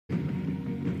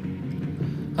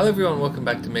Hello everyone, welcome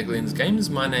back to Megalin's Games.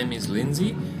 My name is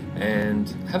Lindsay,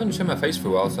 and I haven't shown my face for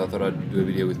a while, so I thought I'd do a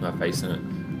video with my face in it.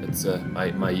 It's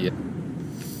my year.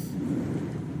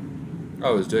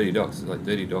 Oh, it was Dirty Docks. It's like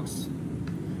Dirty Docks.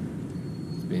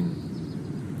 It's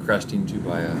been crashed into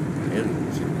by a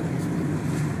alien ship.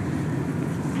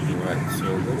 Alright, so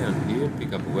we'll go down here,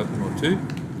 pick up a weapon or two,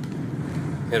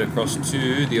 head across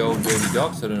to the old Dirty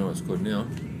Docks. I don't know what it's called now.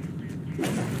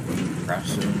 Crash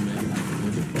zone, maybe.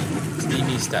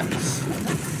 Steamy stacks.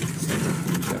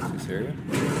 Steamy stacks, this area.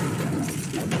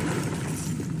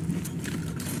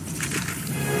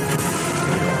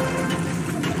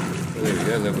 Oh, there we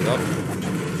go, leveled up.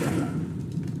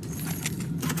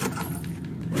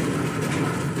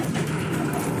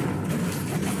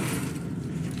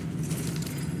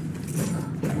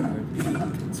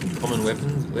 Some common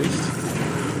weapons at least.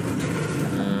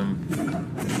 I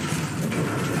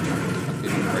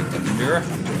didn't break that mirror.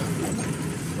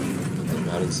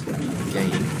 Matters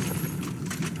gain.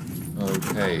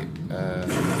 Okay,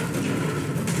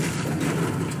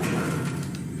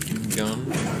 gun,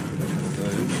 one of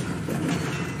those.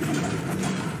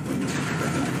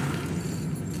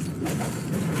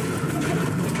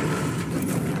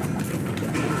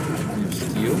 New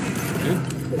steel, good.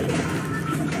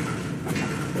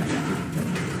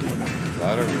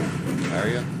 Ladder,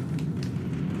 barrier.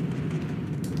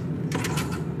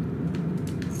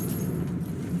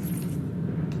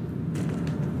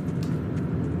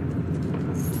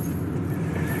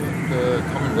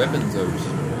 Common weapons, though, which is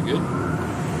very good.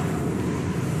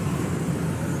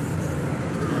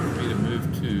 Time for me to move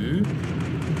to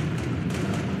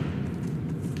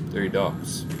Dirty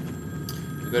Docks.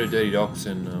 We go to Dirty Docks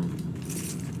and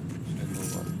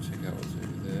check out what's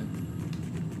over there.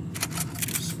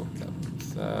 Just swap that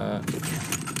with that.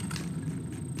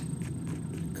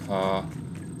 Car.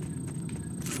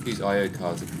 These IO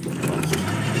cars are pretty fast.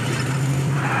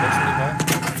 What's in the back?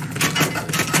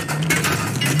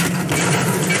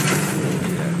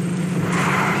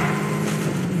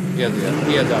 He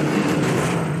had that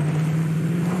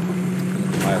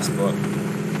higher spot.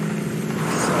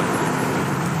 So,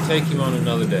 take him on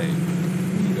another day.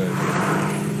 Here you go.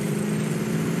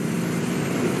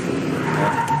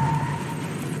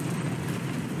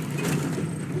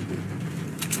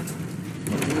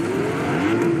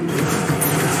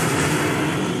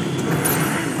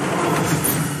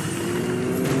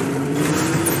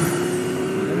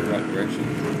 Right direction.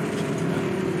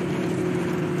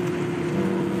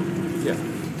 Yeah.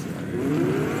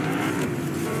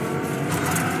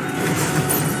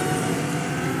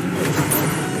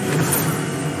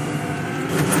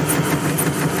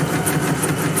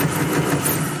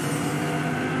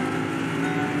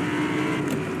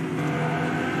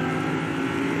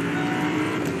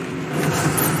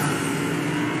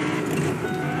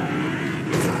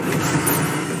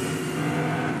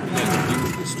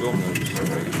 Storm though, just I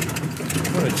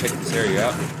want to check this area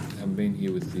out. I haven't been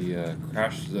here with the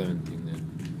crash zone thing there.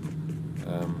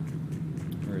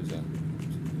 Where is that?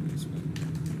 This way.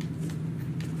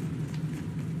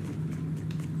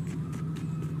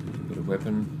 Got a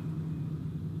weapon.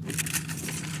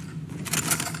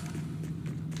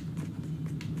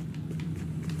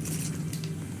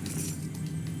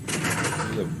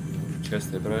 There's a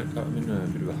chest there, but I'm in a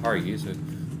bit of a hurry here, so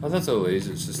oh, that's all it is.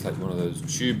 It's just like one of those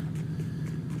tube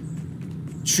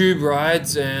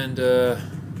rides, and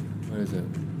what is it?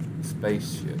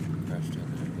 Spaceship crashed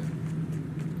down there.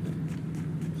 Okay.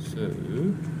 So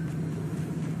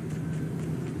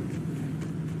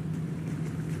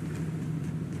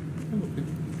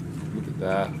look at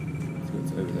that. See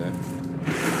what's over there.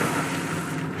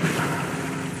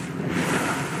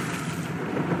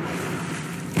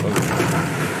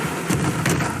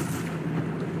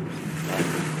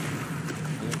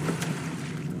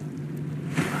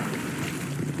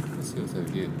 What's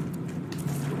over here?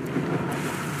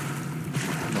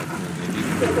 Not really handy.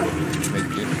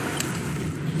 Make it.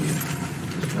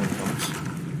 This one comes.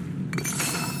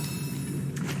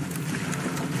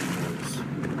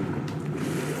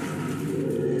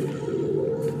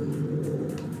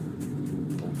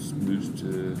 Let's move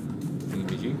to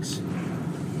thingamajigs.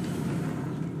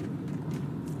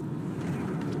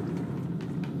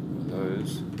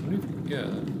 Those. I wonder if we can get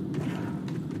that.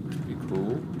 Pretty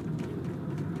cool.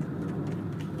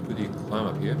 You can climb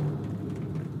up here.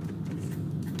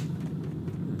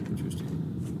 Interesting.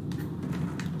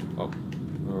 Oh,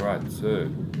 alright,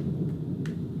 so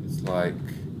it's like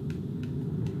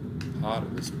part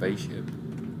of the spaceship,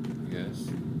 I guess.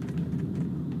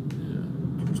 Yeah,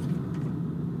 interesting.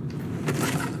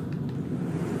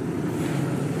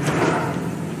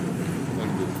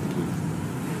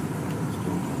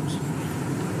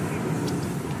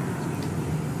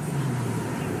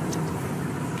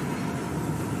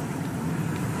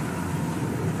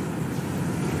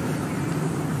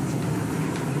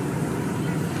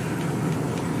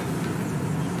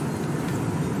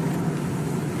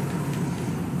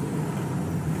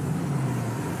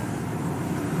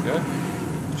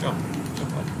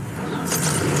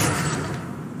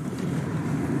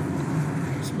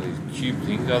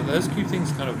 Yeah, those cube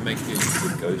things kind of make you into a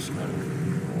ghost kind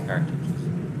of character.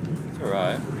 It's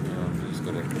alright. You just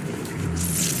gotta...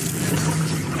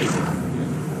 Yeah.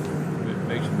 It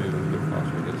makes you move a little bit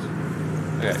faster, I guess.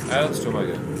 Okay, how else do I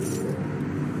go?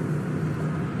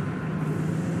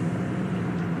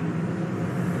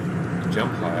 You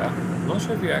jump higher. I'm not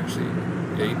sure if you actually...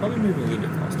 Yeah, you're probably moving a little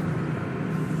bit faster.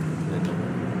 Then,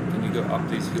 can you go up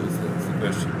these hills? That's the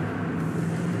question.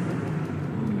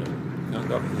 No, you can't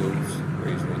go up hills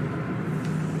very easily.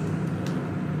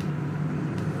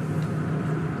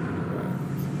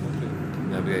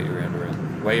 Navigate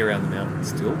around, way around the mountain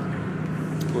still.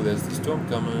 Oh, there's the storm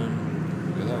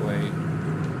coming. Go that way.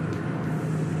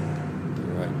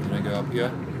 Alright, can I go up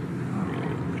here?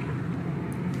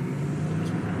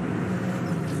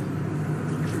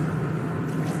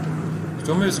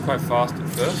 Storm moves quite fast at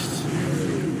first.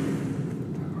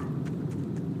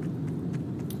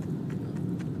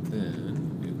 Then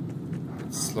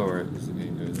it's slower as the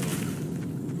game goes on.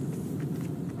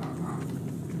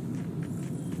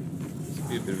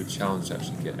 Be a bit of a challenge to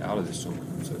actually get out of this storm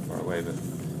from so far away, but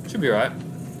should be alright.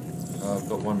 I've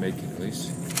got one medkit at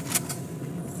least.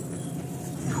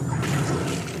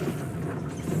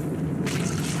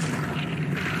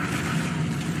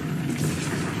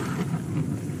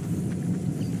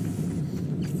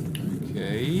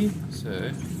 Okay, so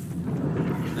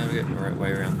navigate the right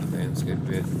way around the landscape a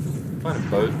bit. Find a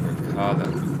boat or a car, that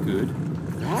would be good.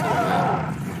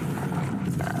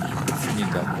 So,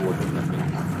 need that board, I think.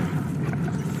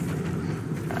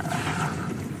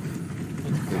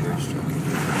 Very strong.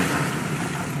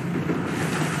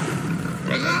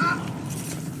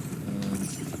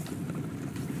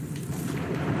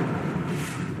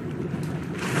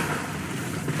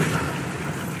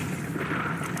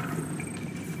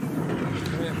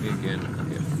 Coming at me again.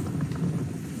 Okay.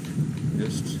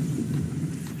 Just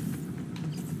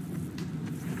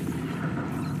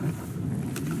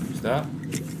stop.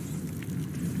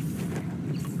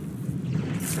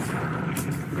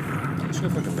 Not sure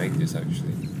if I can make this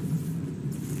actually.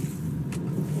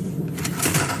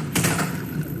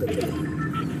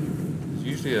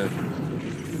 Usually a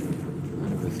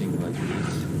kind of a thing like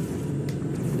this.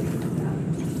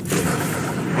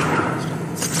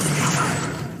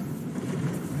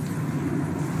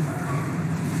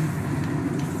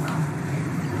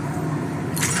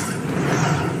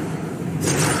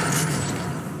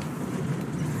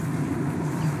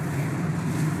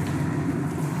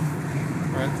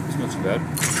 Alright, it's not too bad.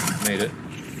 Made it.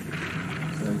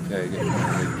 Okay, get my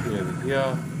key over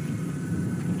here.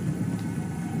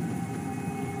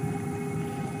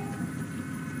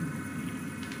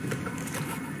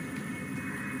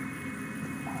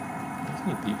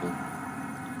 People.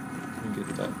 Let me get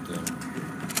that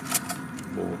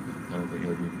ball. I don't think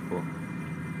I've me before.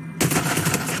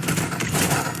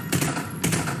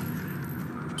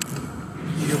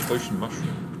 Heal potion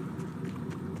mushroom.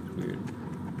 It's weird.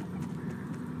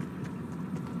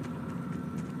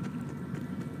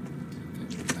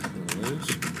 Okay, one of those.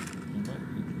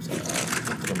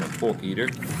 Not that I'm a pork eater. You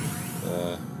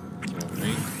know what I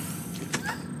mean?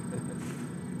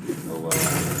 Oh well.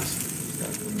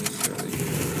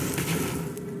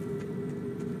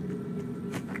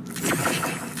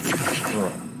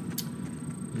 Alright.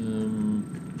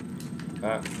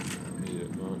 Back. Don't need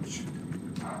it much.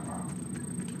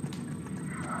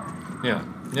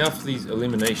 Now for these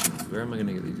eliminations. Where am I going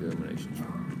to get these eliminations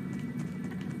from?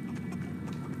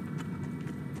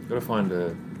 Gotta find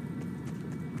a...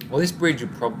 Well, this bridge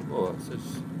would probably... Oh, it's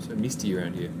so misty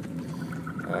around here.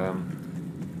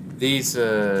 These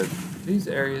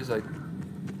areas, I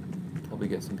probably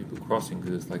get some people crossing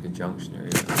because it's like a junction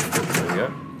area. There we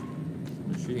go.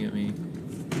 Someone's shooting at me.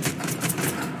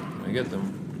 I get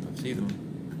them. I see them.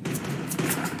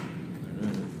 I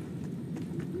don't know.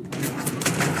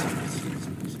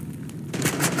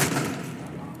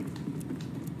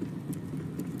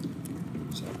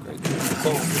 Let's upgrade them.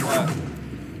 Oh,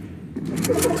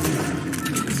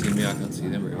 you can see me, I can't see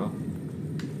them very well.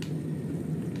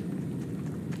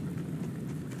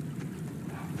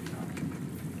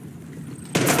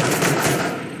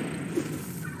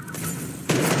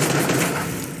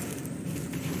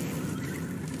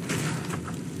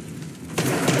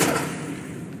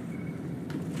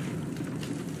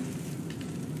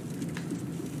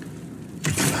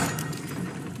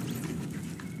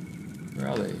 Where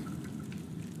are they?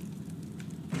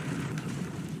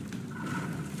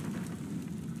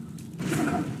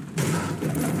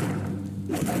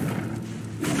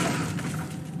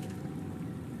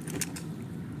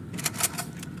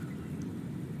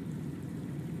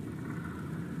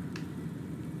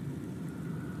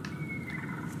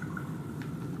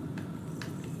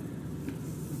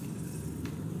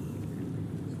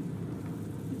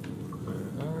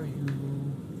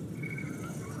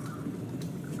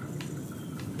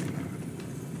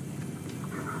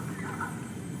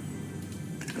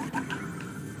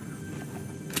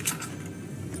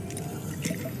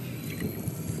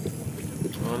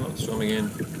 Storm again.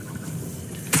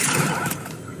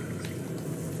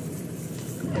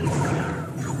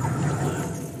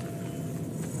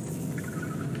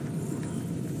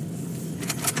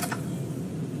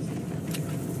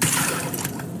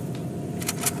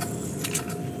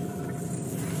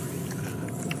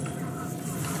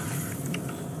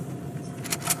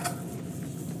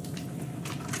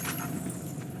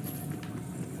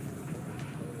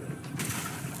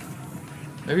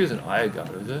 Maybe it's an eye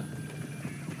guard, is it?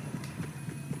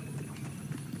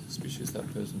 Suspicious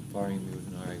that person firing me with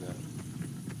an eye guard.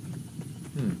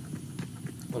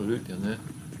 A lot of loot down there.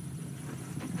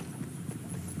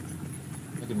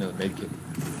 I get another med kit.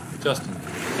 Just in case.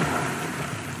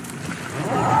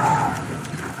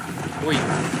 Wait.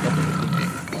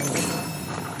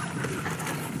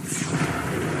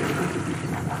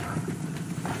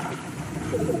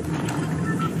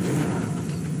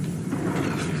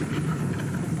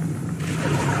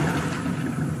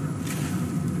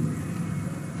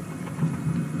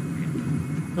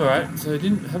 Alright, so I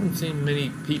haven't seen many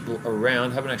people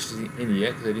around, haven't actually seen any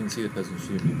yet because I didn't see the person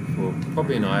shooting me before.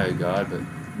 Probably an IO guard, but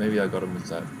maybe I got him with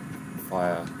that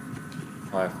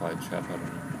firefly trap, I don't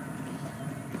know.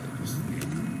 Just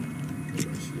get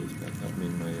my shields back up,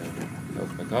 my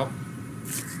health back up.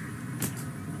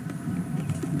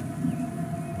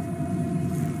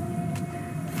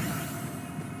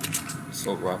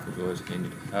 Assault rifle is always handy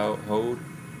to hold.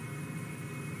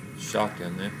 Shark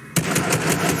down there.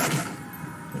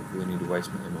 Don't really need to waste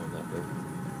my ammo on that though.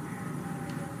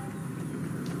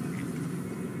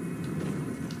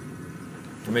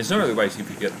 I mean, it's not really wasted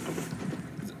if you get it.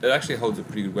 It actually holds a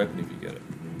pretty good weapon if you get it.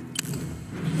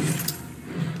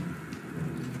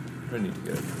 I don't need to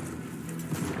get it.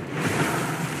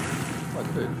 Oh, I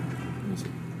could. Let me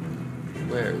see.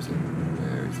 Where is it?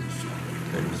 Where is it?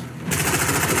 There it is.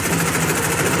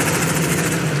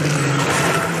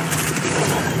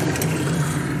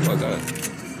 Oh, I got it.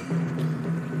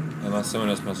 Someone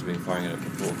else must have been firing at it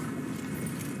before.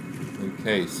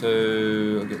 Okay, so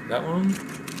I'll get that one.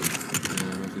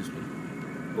 What's this one?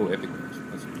 Oh, epic.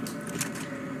 That's it.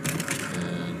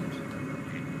 And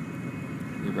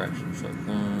lever action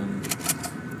shotgun.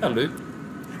 That'll do.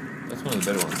 That's one of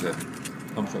the better ones there.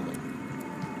 Pump shotgun.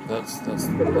 That's why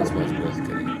it's worth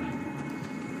getting.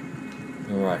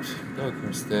 Alright, go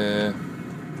across there.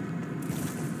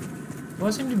 What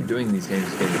I seem to be doing in these games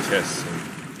is getting chests.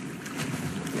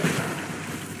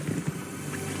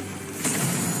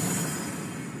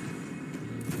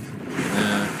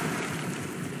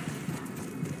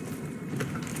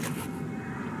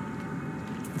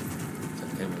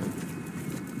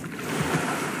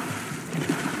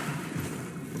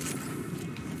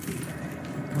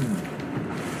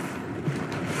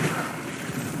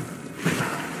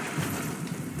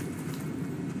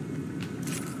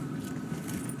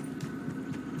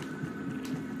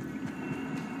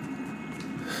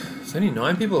 There's only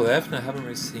 9 people left and I haven't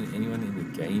really seen anyone in the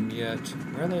game yet.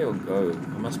 Where do they all go?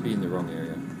 I must be in the wrong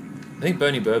area. I think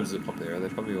Bernie Burbs is a popular area. They're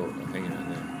probably all hanging out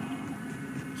there.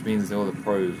 Which means all the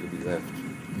pros will be left.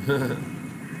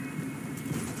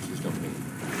 Which is not me.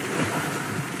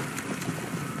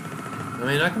 I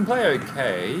mean, I can play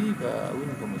okay, but I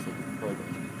wouldn't call myself a pro by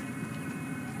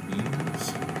any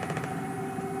means.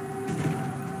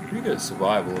 Pretty good at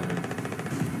survival. I mean,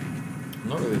 I'm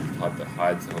not really the type that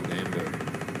hides the whole game, but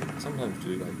sometimes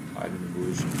do like hide in the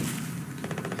bush and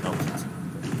pounce and something.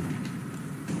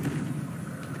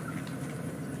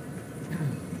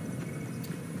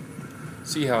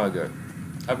 See how I go.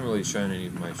 Haven't really shown any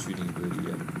of my shooting ability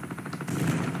yet.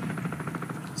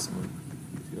 Someone,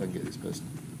 see if I can get this person.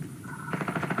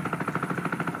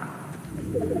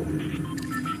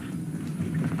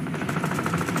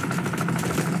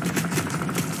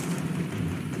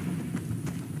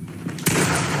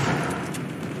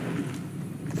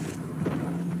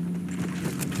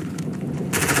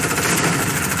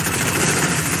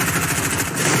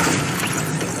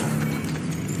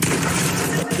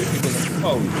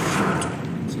 Oh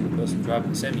shoot! See the person driving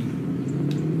the semi.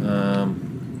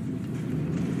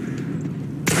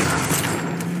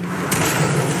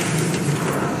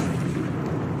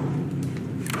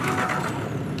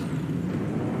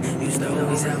 Used to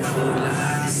always have a whole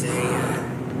lot to say.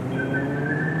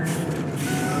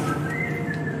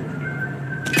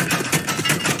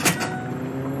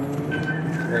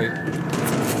 Right.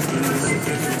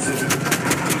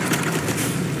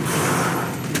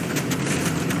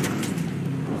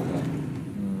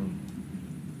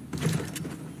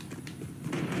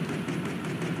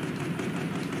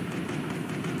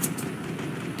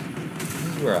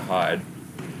 Where I hide,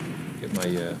 get my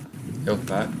health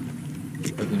back.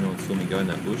 Hopefully no one saw me go in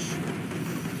that bush.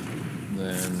 And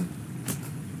then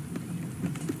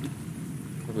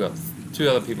we've got 2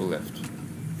 other people left.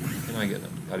 Can I get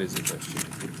them? That is the question.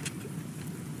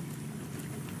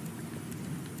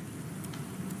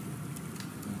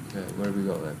 Okay, what have we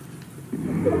got left?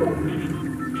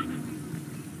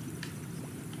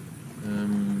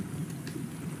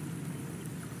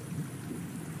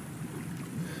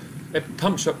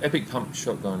 Epic pump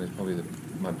shotgun is probably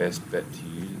my best bet to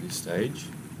use at this stage.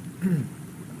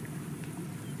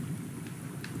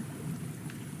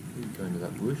 Go into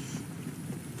that bush.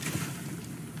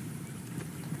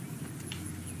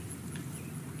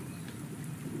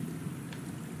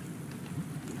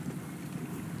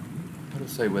 How to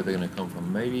say where they're going to come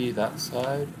from? Maybe that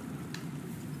side?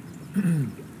 No.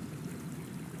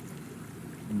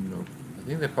 I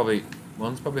think they're probably...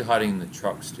 One's probably hiding in the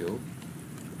truck still.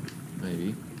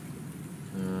 Maybe.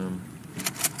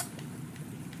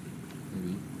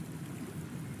 Maybe.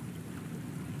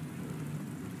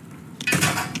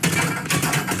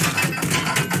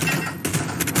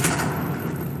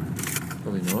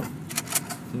 Probably not.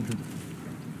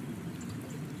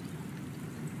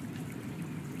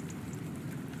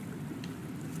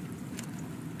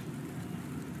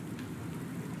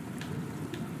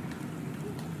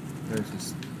 There's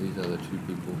just these other 2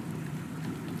 people.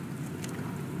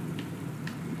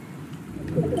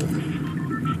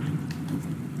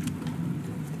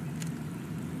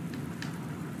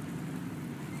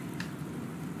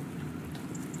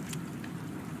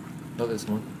 Oh, there's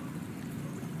one.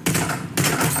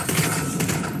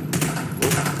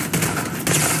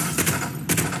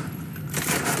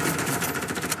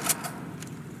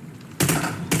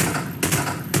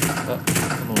 Oh,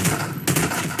 come on.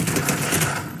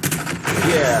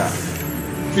 Yeah!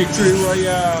 Victory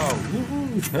Royale!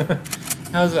 Woohoo!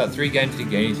 How's that? 3 games to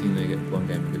gain anything, they get 1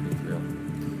 game to get Victory Royale.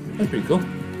 That's pretty cool.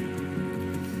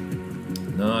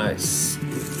 Nice.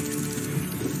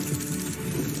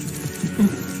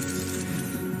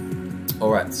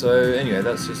 Alright, so anyway,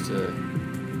 that's just a,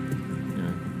 you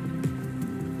know,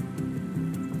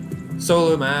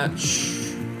 solo match.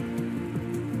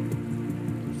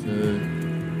 So,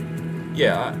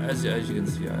 yeah, as you can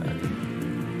see, I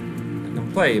can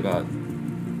play, but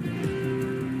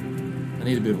I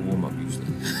need a bit of a warm-up usually.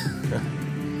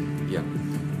 Yeah.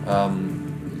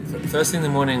 First thing in the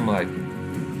morning, like, and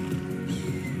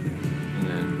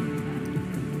then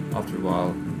after a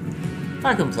while,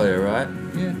 I can play alright,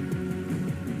 yeah.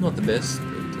 Not the best,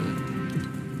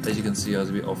 but as you can see, I was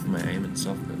a bit off my aim and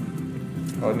stuff. But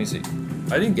oh, let me see.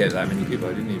 I didn't get that many people.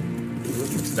 I didn't even look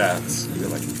at my stats. I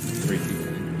got like 3 people.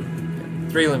 Yeah,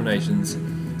 3 eliminations,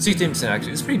 16%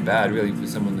 actually. It's pretty bad, really, for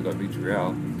someone that got Victory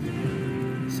Royale.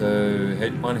 So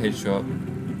 1 headshot.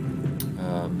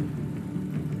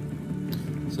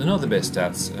 So not the best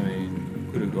stats. I mean,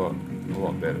 could have got a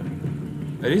lot better.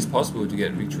 It is possible to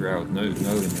get Victory Royale with no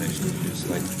eliminations. You just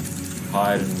like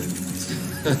hide and then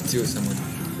until someone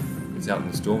is out in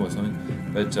the storm or something.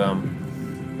 But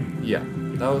yeah,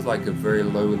 that was like a very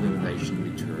low elimination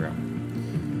Victory Royale.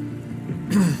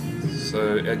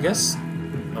 So I guess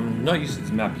I'm not used to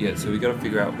this map yet, so we got to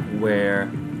figure out where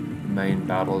main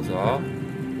battles are.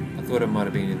 I thought it might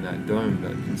have been in that dome,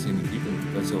 but I didn't see any people.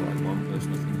 I saw like 1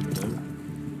 person I think in the dome.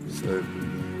 So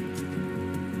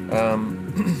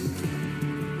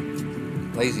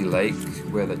Lazy Lake,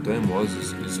 where that dome was,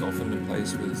 is often a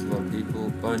place where there's a lot of people.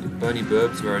 Boney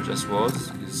Burbs, where I just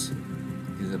was, is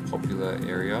a popular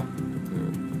area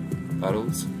for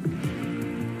battles.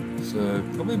 So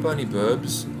probably Boney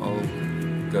Burbs I'll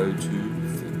go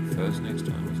to first next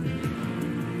time.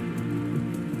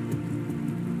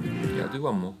 Yeah, I'll do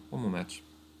one more match.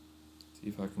 See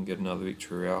if I can get another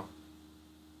Victory Royale.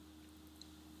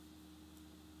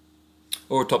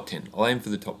 Or a top 10. I'll aim for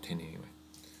the top 10 anyway.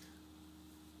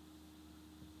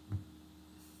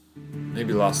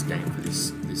 Maybe last game for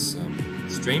this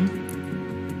stream.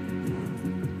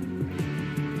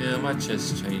 Yeah, I might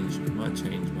just change my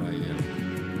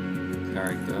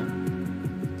character.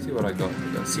 See what I got.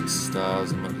 I got 6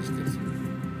 stars. I might just get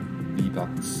some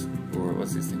V-Bucks, or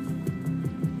what's this thing?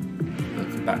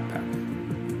 That's a backpack.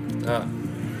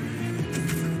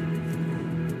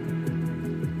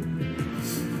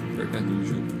 Very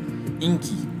unusual.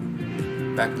 Inky.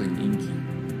 Backling Inky.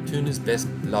 Tuna's best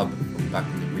blub from back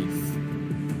in the reef.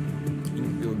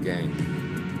 Infield game.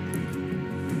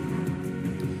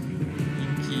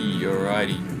 Inky,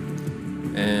 alrighty.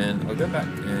 And I'll go back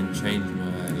and change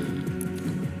my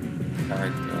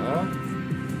character.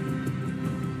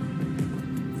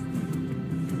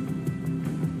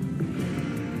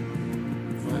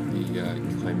 Might be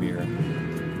Chimera.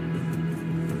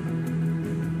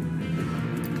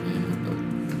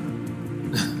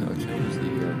 And I'll change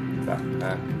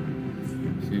back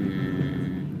to...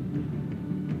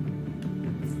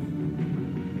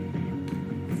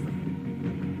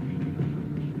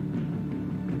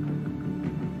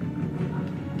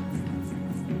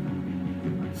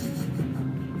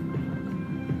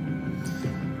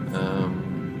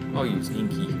 I'll use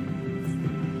Inky.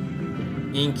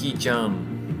 Inky-chan.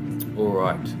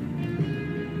 Alright.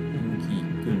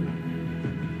 Inky-kun.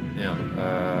 Now,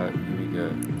 here we go.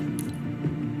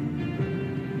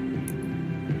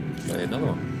 Play another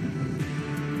one.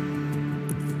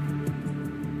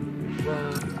 What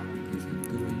is he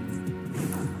doing?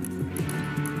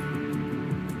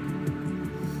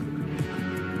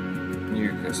 New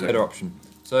request. Better option.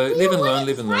 So, live and learn,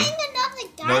 live and learn.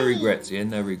 No regrets, yeah?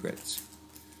 No regrets.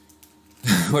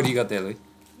 What do you got there, Lee?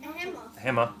 A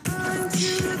hammer.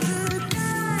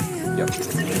 Yep.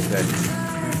 Okay.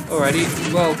 Alrighty.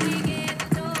 Well,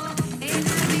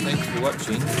 thanks for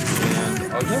watching,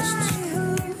 and I'll just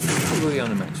probably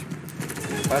on a match.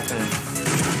 Bye for now.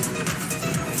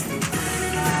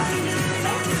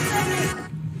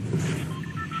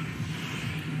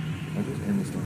 I'll just end this one.